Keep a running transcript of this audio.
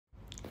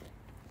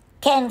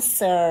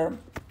Cancer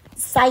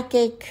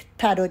Psychic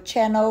Tarot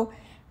Channel.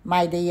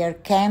 My dear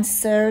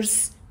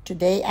Cancers,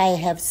 today I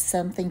have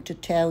something to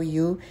tell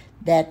you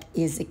that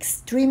is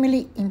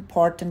extremely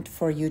important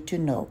for you to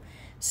know.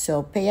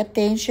 So pay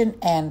attention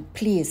and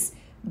please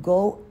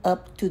go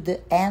up to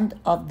the end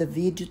of the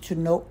video to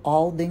know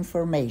all the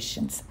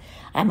informations.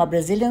 I'm a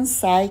Brazilian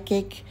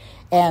psychic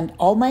and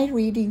all my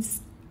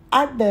readings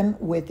are done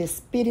with the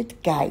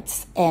spirit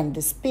guides, and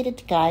the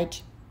spirit guide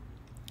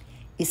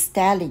is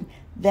telling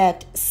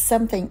that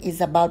something is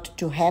about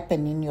to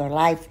happen in your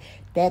life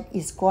that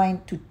is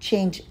going to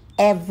change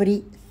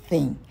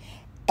everything.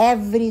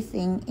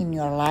 Everything in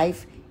your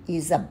life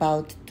is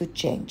about to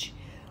change.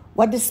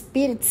 What the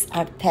spirits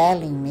are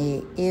telling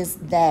me is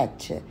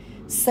that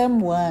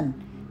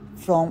someone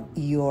from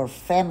your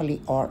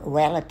family or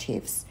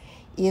relatives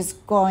is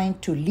going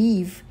to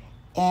leave,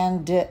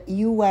 and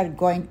you are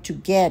going to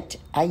get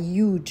a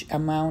huge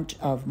amount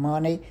of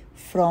money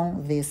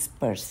from this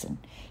person.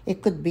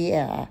 It could be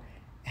a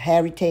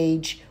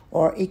heritage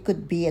or it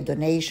could be a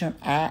donation.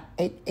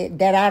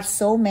 There are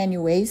so many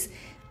ways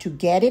to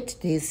get it.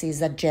 This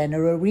is a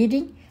general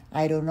reading.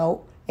 I don't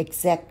know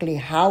exactly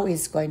how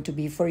it's going to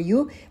be for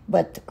you,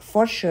 but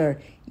for sure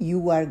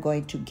you are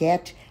going to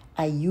get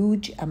a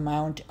huge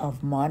amount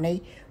of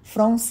money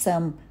from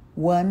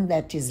someone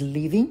that is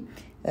living.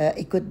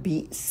 It could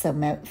be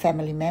some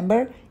family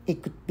member.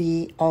 It could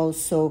be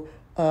also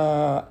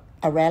a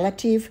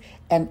relative,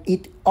 and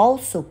it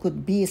also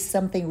could be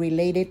something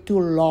related to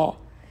law,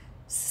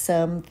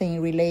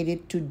 something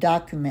related to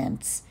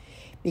documents,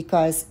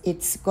 because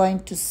it's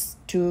going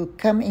to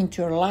come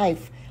into your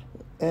life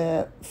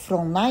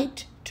from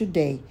night to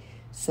day.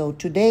 So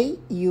today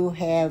you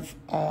have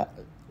a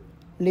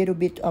little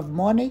bit of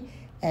money,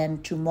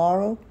 and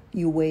tomorrow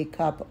you wake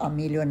up a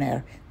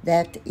millionaire.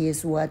 That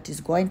is what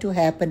is going to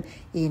happen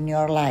in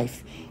your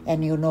life.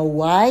 And you know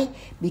why?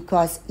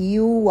 Because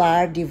you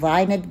are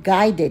divinely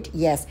guided.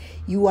 Yes,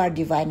 you are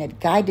divinely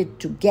guided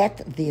to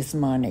get this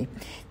money.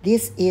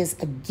 This is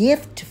a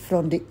gift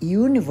from the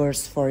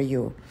universe for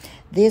you.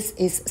 This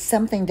is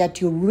something that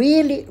you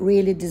really,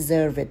 really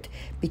deserve it,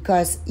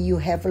 because you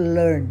have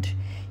learned.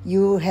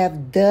 You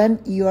have done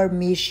your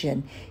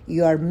mission.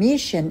 Your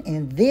mission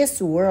in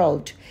this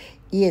world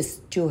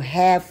is to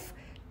have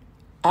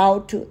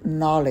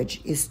auto-knowledge,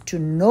 is to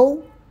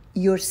know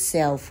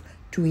yourself,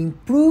 to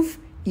improve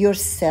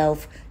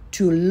yourself,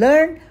 to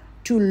learn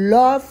to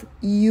love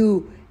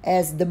you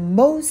as the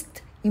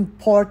most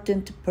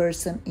important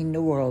person in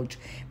the world,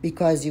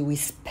 because you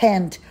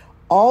spend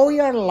all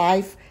your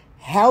life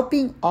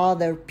helping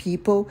other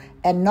people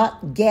and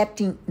not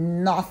getting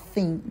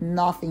nothing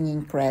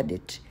in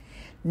credit.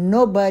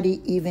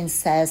 Nobody even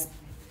says,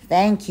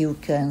 thank you,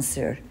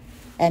 Cancer.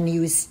 And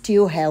you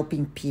still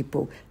helping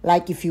people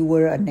like if you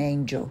were an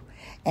angel.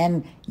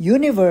 And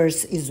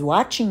universe is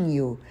watching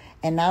you.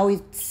 And now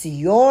it's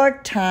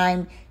your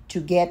time to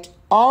get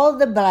all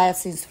the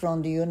blessings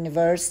from the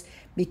universe,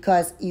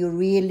 because you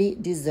really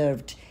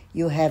deserved.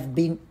 You have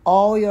been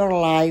all your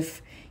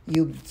life.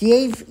 You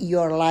gave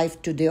your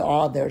life to the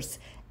others.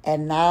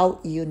 And now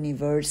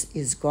universe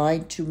is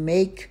going to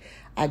make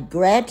a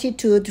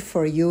gratitude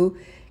for you,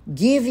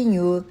 giving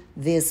you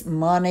this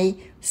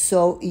money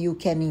so you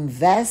can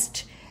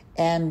invest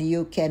and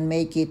you can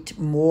make it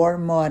more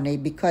money,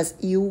 because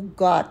you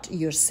got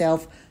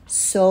yourself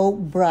so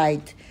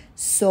bright,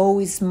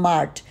 so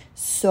smart,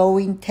 so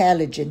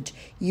intelligent.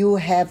 You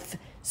have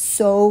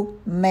so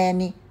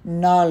many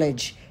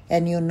knowledge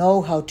and you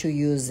know how to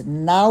use it.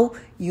 Now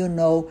you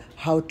know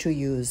how to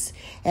use.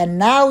 And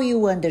now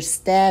you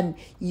understand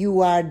you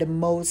are the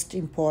most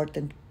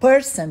important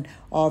person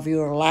of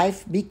your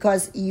life,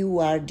 because you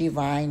are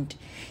divine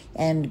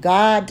and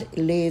God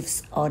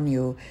lives on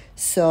you.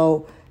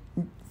 So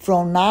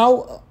from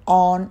now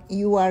on,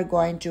 you are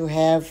going to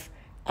have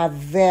a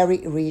very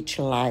rich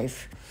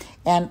life.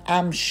 And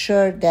I'm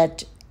sure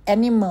that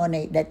any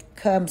money that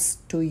comes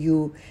to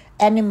you,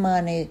 any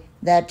money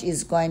that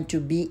is going to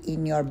be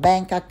in your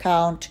bank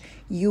account,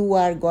 you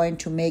are going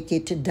to make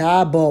it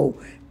double,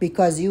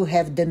 because you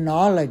have the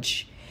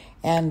knowledge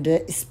and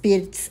the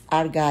spirits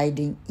are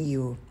guiding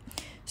you.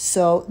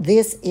 So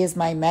this is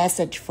my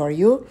message for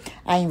you.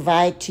 I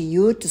invite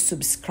you to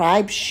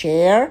subscribe,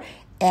 share,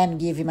 and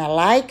give him a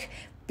like,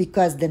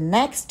 because the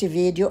next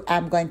video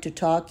I'm going to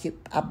talk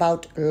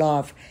about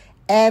love.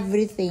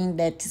 Everything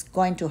that is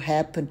going to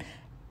happen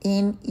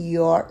in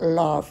your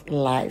love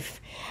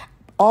life.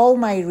 All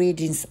my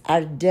readings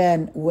are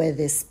done with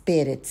the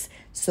spirits.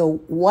 So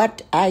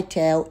what I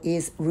tell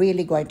is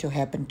really going to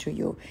happen to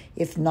you.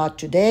 If not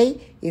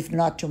today, if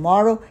not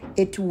tomorrow,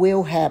 it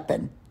will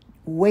happen.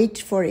 Wait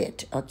for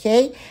it,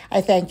 okay?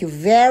 I thank you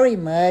very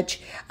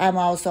much. I'm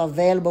also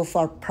available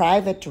for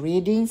private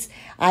readings.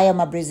 I am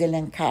a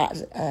Brazilian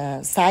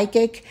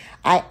psychic.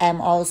 I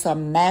am also a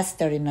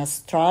master in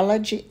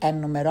astrology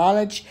and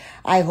numerology.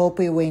 I hope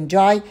you will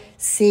enjoy.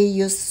 See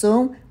you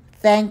soon.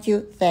 Thank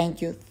you,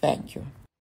 thank you, thank you.